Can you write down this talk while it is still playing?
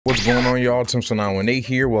What's going on, y'all? Tim918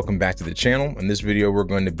 here. Welcome back to the channel. In this video, we're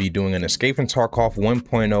going to be doing an Escape from Tarkov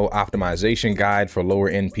 1.0 optimization guide for lower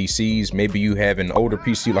end PCs. Maybe you have an older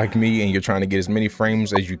PC like me and you're trying to get as many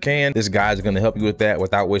frames as you can. This guide is going to help you with that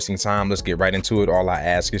without wasting time. Let's get right into it. All I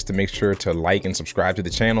ask is to make sure to like and subscribe to the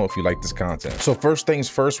channel if you like this content. So first things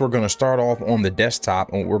first, we're going to start off on the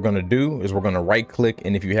desktop. And what we're going to do is we're going to right click.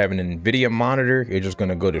 And if you have an NVIDIA monitor, you're just going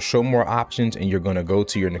to go to show more options and you're going to go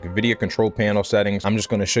to your NVIDIA control panel settings. I'm just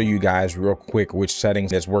going to show you guys real quick which settings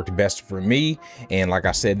that's worked best for me, and like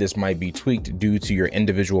I said, this might be tweaked due to your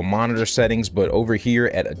individual monitor settings. But over here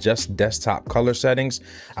at adjust desktop color settings,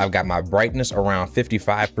 I've got my brightness around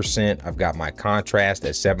 55%, I've got my contrast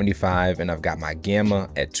at 75, and I've got my gamma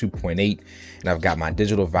at 2.8, and I've got my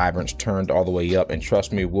digital vibrance turned all the way up. And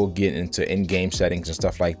trust me, we'll get into in-game settings and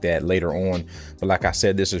stuff like that later on, but like I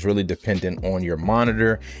said, this is really dependent on your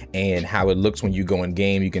monitor and how it looks when you go in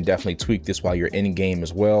game. You can definitely tweak this while you're in game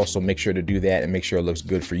as well, so make sure to do that and make sure it looks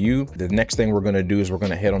good for you. The next thing we're going to do is we're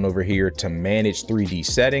going to head on over here to manage 3D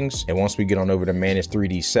settings, and once we get on over to manage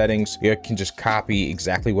 3D settings, you can just copy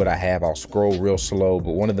exactly what I have. I'll scroll real slow,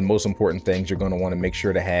 but one of the most important things you're going to want to make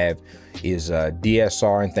sure to have is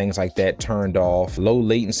DSR and things like that turned off. Low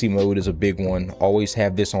latency mode is a big one. Always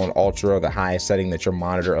have this on ultra, the highest setting that your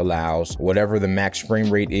monitor allows. Whatever the max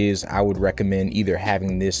frame rate is, I would recommend either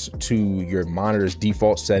having this to your monitor's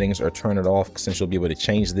default settings or turn it off, since you'll be able to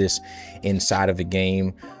change this inside of the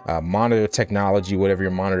game. Monitor technology, whatever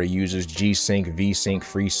your monitor uses, G-Sync, V-Sync,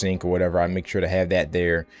 FreeSync, or whatever, I make sure to have that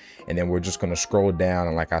there. And then we're just going to scroll down,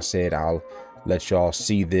 and like I said, I'll let y'all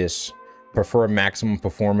see this. Prefer maximum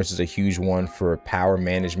performance is a huge one for power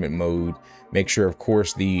management mode. Make sure, of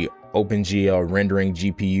course, the OpenGL rendering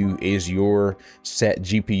GPU is your set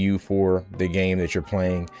GPU for the game that you're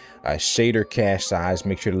playing. Shader cache size,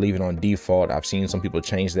 make sure to leave it on default. I've seen some people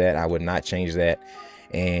change that. I would not change that.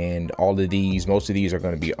 And all of these, most of these are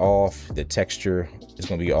going to be off. The texture is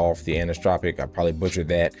going to be off. The anisotropic, I probably butchered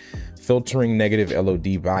that. Filtering negative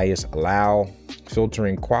LOD bias, allow.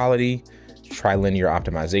 Filtering quality, trilinear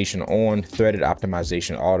optimization on, threaded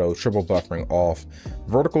optimization auto, triple buffering off.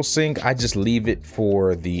 Vertical sync, I just leave it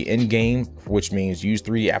for the in-game, which means use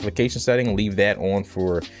 3D application setting, leave that on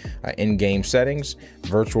for in-game settings.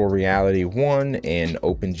 Virtual reality 1 and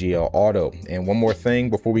OpenGL auto. And one more thing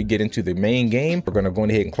before we get into the main game, we're going to go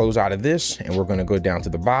ahead and close out of this, and we're going to go down to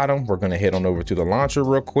the bottom. We're going to head on over to the launcher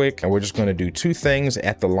real quick, and we're just going to do two things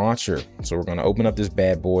at the launcher. So we're going to open up this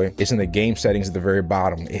bad boy. It's in the game settings at the very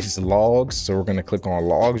bottom. It's logs. So we're going to click on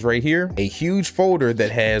logs right here, a huge folder that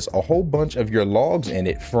has a whole bunch of your logs in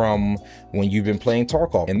it from when you've been playing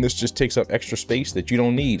Tarkov, and this just takes up extra space that you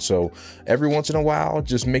don't need. So every once in a while,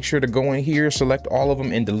 just make sure to go in here, select all of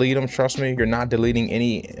them and delete them. Trust me, you're not deleting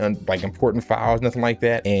any like important files, nothing like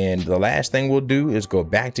that. And the last thing we'll do is go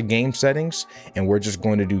back to game settings, and we're just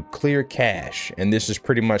going to do clear cache, and this is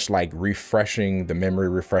pretty much like refreshing the memory,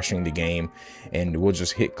 refreshing the game. And we'll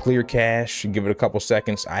just hit clear cache, give it a couple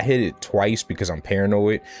seconds. I hit it twice because I'm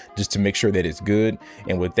paranoid, just to make sure that it's good.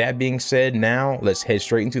 And with that being said, now let's head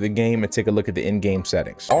straight into the game and take a look at the in-game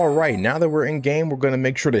settings. All right, now that we're in game, we're going to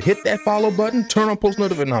make sure to hit that follow button, turn on post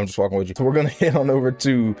notifications. No, I'm just walking with you. So we're going to head on over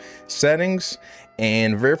to settings,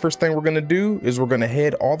 and very first thing we're going to do is we're going to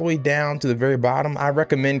head all the way down to the very bottom. I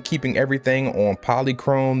recommend keeping everything on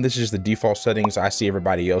polychrome. This is the default settings I see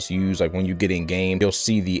everybody else use. Like when you get in game, you'll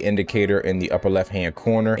see the indicator in the upper left hand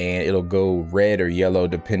corner, and it'll go red or yellow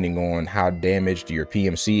depending on how damaged your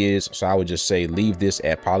PMC is. So I would just say leave this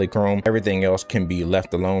at polychrome. Everything else can be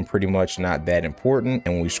left alone, pretty much not that important.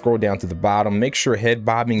 And when we scroll down to the bottom, make sure head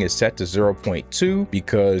bobbing is set to 0.2,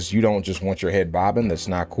 because you don't just want your head bobbing. That's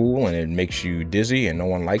not cool, and it makes you dizzy and no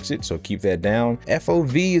one likes it, so keep that down.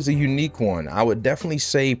 FOV is a unique one. I would definitely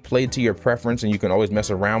say play to your preference, and you can always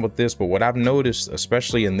mess around with this, but what I've noticed,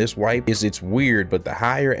 especially in this wipe, is it's weird, but the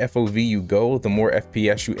higher FOV you go, the more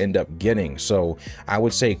FPS you end up getting. So I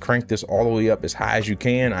would say crank this all the way up as high as you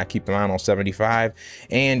can. I keep mine on 75.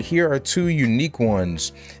 And here are two unique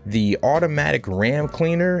ones: the automatic RAM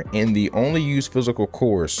cleaner and the only use physical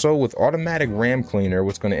cores. So with automatic RAM cleaner,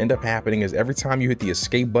 what's going to end up happening is every time you hit the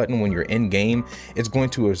escape button when you're in game, it's going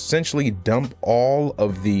to essentially dump all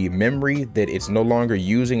of the memory that it's no longer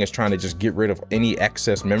using. It's trying to just get rid of any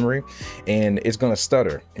excess memory, and it's going to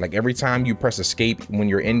stutter. Like every time you press escape when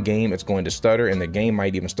you're in game, it's going to stutter, and the game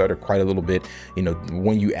might even stutter quite a little bit, you know,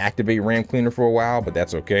 when you activate RAM cleaner for a while, but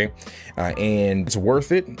that's okay. And it's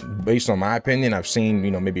worth it based on my opinion. I've seen, you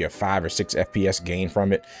know, maybe a 5 or 6 FPS gain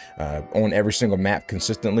from it on every single map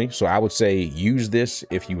consistently. So I would say use this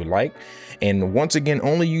if you would like. And once again,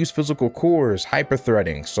 only use physical cores, hyper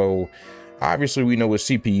threading. So Obviously, we know with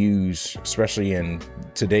CPUs, especially in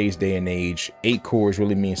today's day and age, 8 cores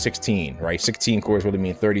really mean 16, right? 16 cores really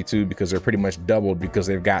mean 32 because they're pretty much doubled because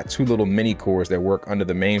they've got 2 little mini cores that work under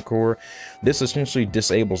the main core. This essentially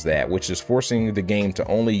disables that, which is forcing the game to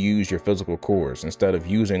only use your physical cores instead of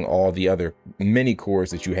using all the other mini cores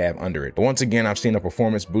that you have under it. But once again, I've seen a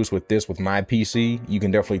performance boost with this with my PC. You can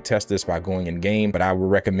definitely test this by going in game, but I would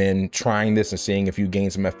recommend trying this and seeing if you gain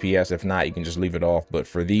some FPS. If not, you can just leave it off. But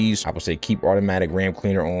for these, I would say keep automatic RAM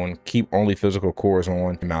cleaner on, keep only physical cores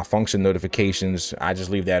on. Malfunction notifications, I just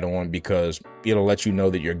leave that on because it'll let you know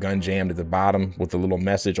that your gun jammed at the bottom with a little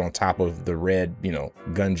message on top of the red, you know,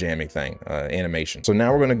 gun jamming thing, animation. So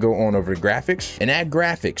now we're gonna go on over to graphics, and at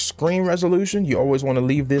graphics, screen resolution, you always wanna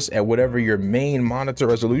leave this at whatever your main monitor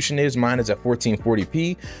resolution is. Mine is at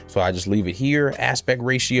 1440p, so I just leave it here. Aspect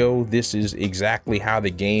ratio, this is exactly how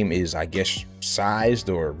the game is, I guess, sized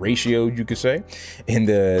or ratioed, you could say. And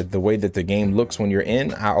the way that the game looks when you're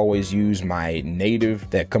in, I always use my native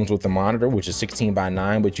that comes with the monitor, which is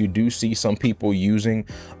 16:9, but you do see some people using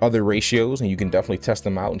other ratios, and you can definitely test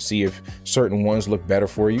them out and see if certain ones look better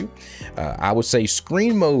for you. I would say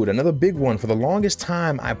screen mode, another big one. For the longest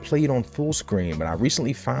time, I played on full screen, but I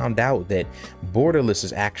recently found out that borderless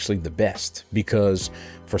is actually the best because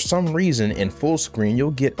for some reason in full screen,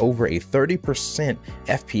 you'll get over a 30%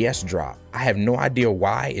 FPS drop. I have no idea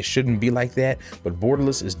why. It shouldn't be like that, but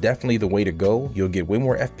borderless is definitely the way to go. You'll get way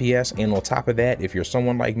more FPS, and on top of that, if you're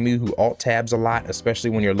someone like me who alt tabs a lot, especially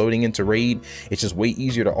when you're loading into raid, it's just way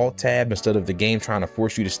easier to alt tab instead of the game trying to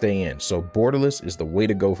force you to stay in. So borderless is the way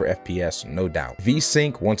to go for FPS, no doubt.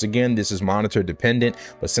 VSync, once again, this is monitor dependent,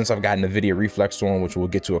 but since I've got NVIDIA Reflex on, which we'll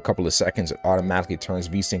get to a couple of seconds, it automatically turns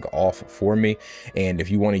VSync off for me. And if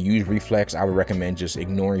you want to use Reflex, I would recommend just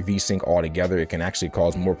ignoring VSync altogether. It can actually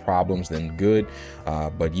cause more problems than good,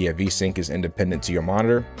 but yeah, VSync is independent to your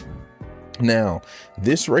monitor. Now,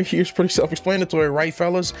 this right here is pretty self-explanatory, right,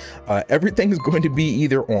 fellas? Everything is going to be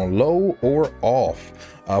either on low or off.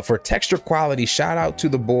 For texture quality, shout out to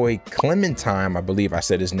the boy Clementine, I believe I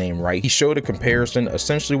said his name right. He showed a comparison,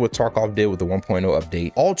 essentially what Tarkov did with the 1.0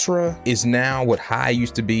 update. Ultra is now what high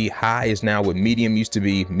used to be, high is now what medium used to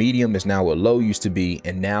be, medium is now what low used to be,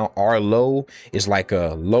 and now our low is like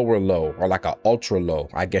a lower low, or like a ultra low,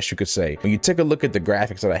 I guess you could say. When you take a look at the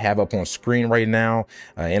graphics that I have up on screen right now,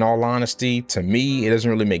 in all honesty, to me, it doesn't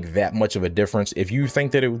really make that much of a difference. If you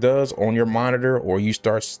think that it does on your monitor, or you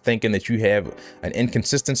start thinking that you have an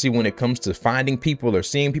inconsistency when it comes to finding people or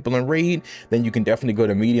seeing people in raid, then you can definitely go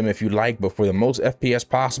to medium if you like. But for the most FPS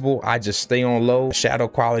possible, I just stay on low. Shadow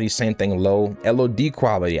quality, same thing, low. LOD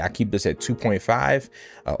quality, I keep this at 2.5.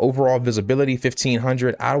 Overall visibility,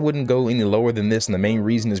 1500. I wouldn't go any lower than this, and the main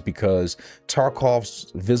reason is because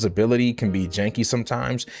Tarkov's visibility can be janky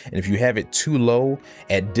sometimes, and if you have it too low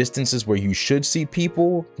at distances where you should see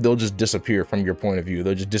people, they'll just disappear from your point of view.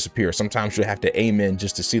 They'll just disappear. Sometimes you have to aim in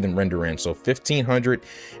just to see them render in. So 1500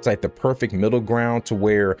 is like the perfect middle ground to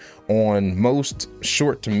where on most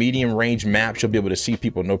short to medium range maps, you'll be able to see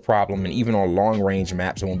people no problem, and even on long range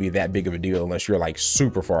maps, it won't be that big of a deal unless you're like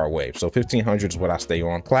super far away. So 1500 is what I stay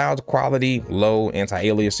on. Cloud quality, low.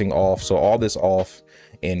 Anti-aliasing off. So all this off.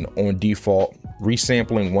 And on default,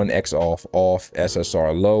 resampling 1x off,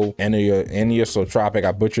 SSR low, anisotropic,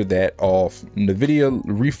 I butchered that, off. NVIDIA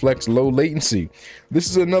Reflex low latency.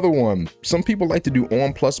 This is another one. Some people like to do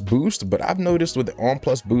on plus boost, but I've noticed with the on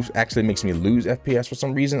plus boost actually makes me lose FPS for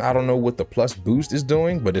some reason. I don't know what the plus boost is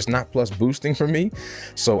doing, but it's not plus boosting for me.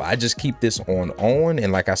 So I just keep this on.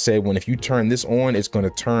 And like I said, if you turn this on, it's going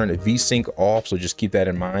to turn VSync off. So just keep that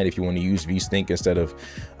in mind if you want to use VSync instead of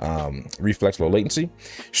Reflex low latency.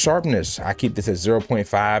 Sharpness, I keep this at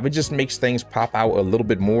 0.5. It just makes things pop out a little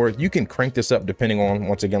bit more. You can crank this up depending on,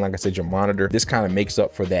 once again, like I said, your monitor. This kind of makes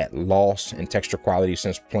up for that loss in texture quality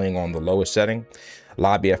since playing on the lowest setting.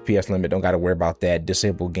 Lobby FPS limit, don't got to worry about that.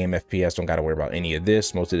 Disable game FPS, don't got to worry about any of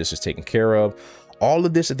this. Most of this is taken care of. All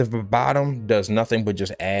of this at the bottom does nothing but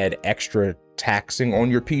just add extra taxing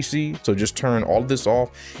on your PC. So just turn all of this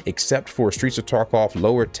off except for Streets of Tarkov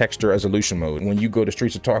lower texture resolution mode. When you go to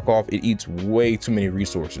Streets of Tarkov, it eats way too many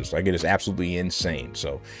resources. Like, it is absolutely insane.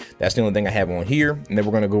 So that's the only thing I have on here. And then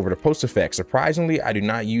we're going to go over to post effects. Surprisingly, I do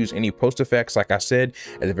not use any post effects. Like I said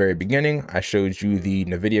at the very beginning, I showed you the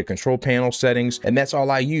NVIDIA control panel settings, and that's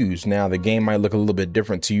all I use. Now the game might look a little bit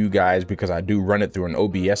different to you guys because I do run it through an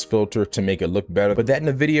OBS filter to make it look better, but that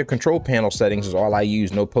NVIDIA control panel settings is all I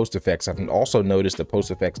use. No post effects. I've also noticed that post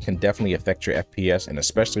effects can definitely affect your FPS, and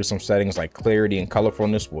especially some settings like clarity and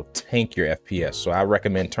colorfulness will tank your FPS. So I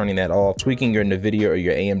recommend turning that off, tweaking your NVIDIA or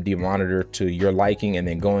your AMD monitor to your liking, and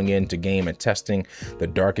then going into game and testing the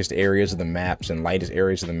darkest areas of the maps and lightest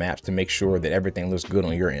areas of the maps to make sure that everything looks good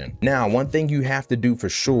on your end. Now, one thing you have to do for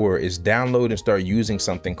sure is download and start using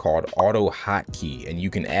something called AutoHotkey, and you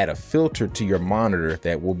can add a filter to your monitor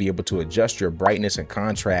that will be able to adjust your brightness and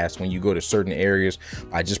contrast when you go to certain areas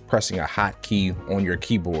by just pressing a hotkey on your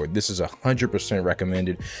keyboard. This is 100%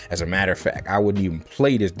 recommended. As a matter of fact, I wouldn't even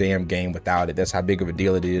play this damn game without it. That's how big of a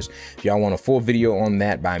deal it is. If y'all want a full video on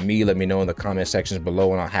that by me, let me know in the comment sections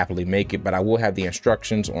below and I'll happily make it, but I will have the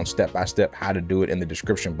instructions on step-by-step how to do it in the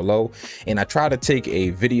description below. And I try to take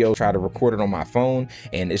a video, try to record it on my phone,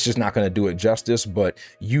 and it's just not going to do it justice, but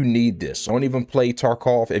you need this. Don't even play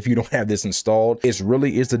Tarkov if you don't have this installed. It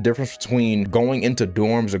really is the difference between going into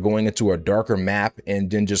dorms or going into a darker map and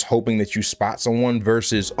then just hoping that you spot someone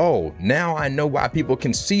versus, oh, now I know why people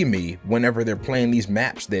can see me whenever they're playing these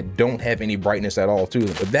maps that don't have any brightness at all to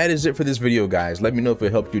them. But that is it for this video, guys. Let me know if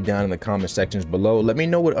it helped you down in the comment sections below. Let me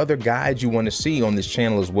know what other guides you want to see on this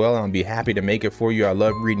channel as well. I'll be happy to make it for you. I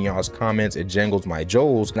love reading y'all's comments. It jangles my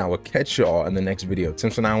jowls, and I will catch y'all in the next video.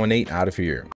 Tim918 out of here.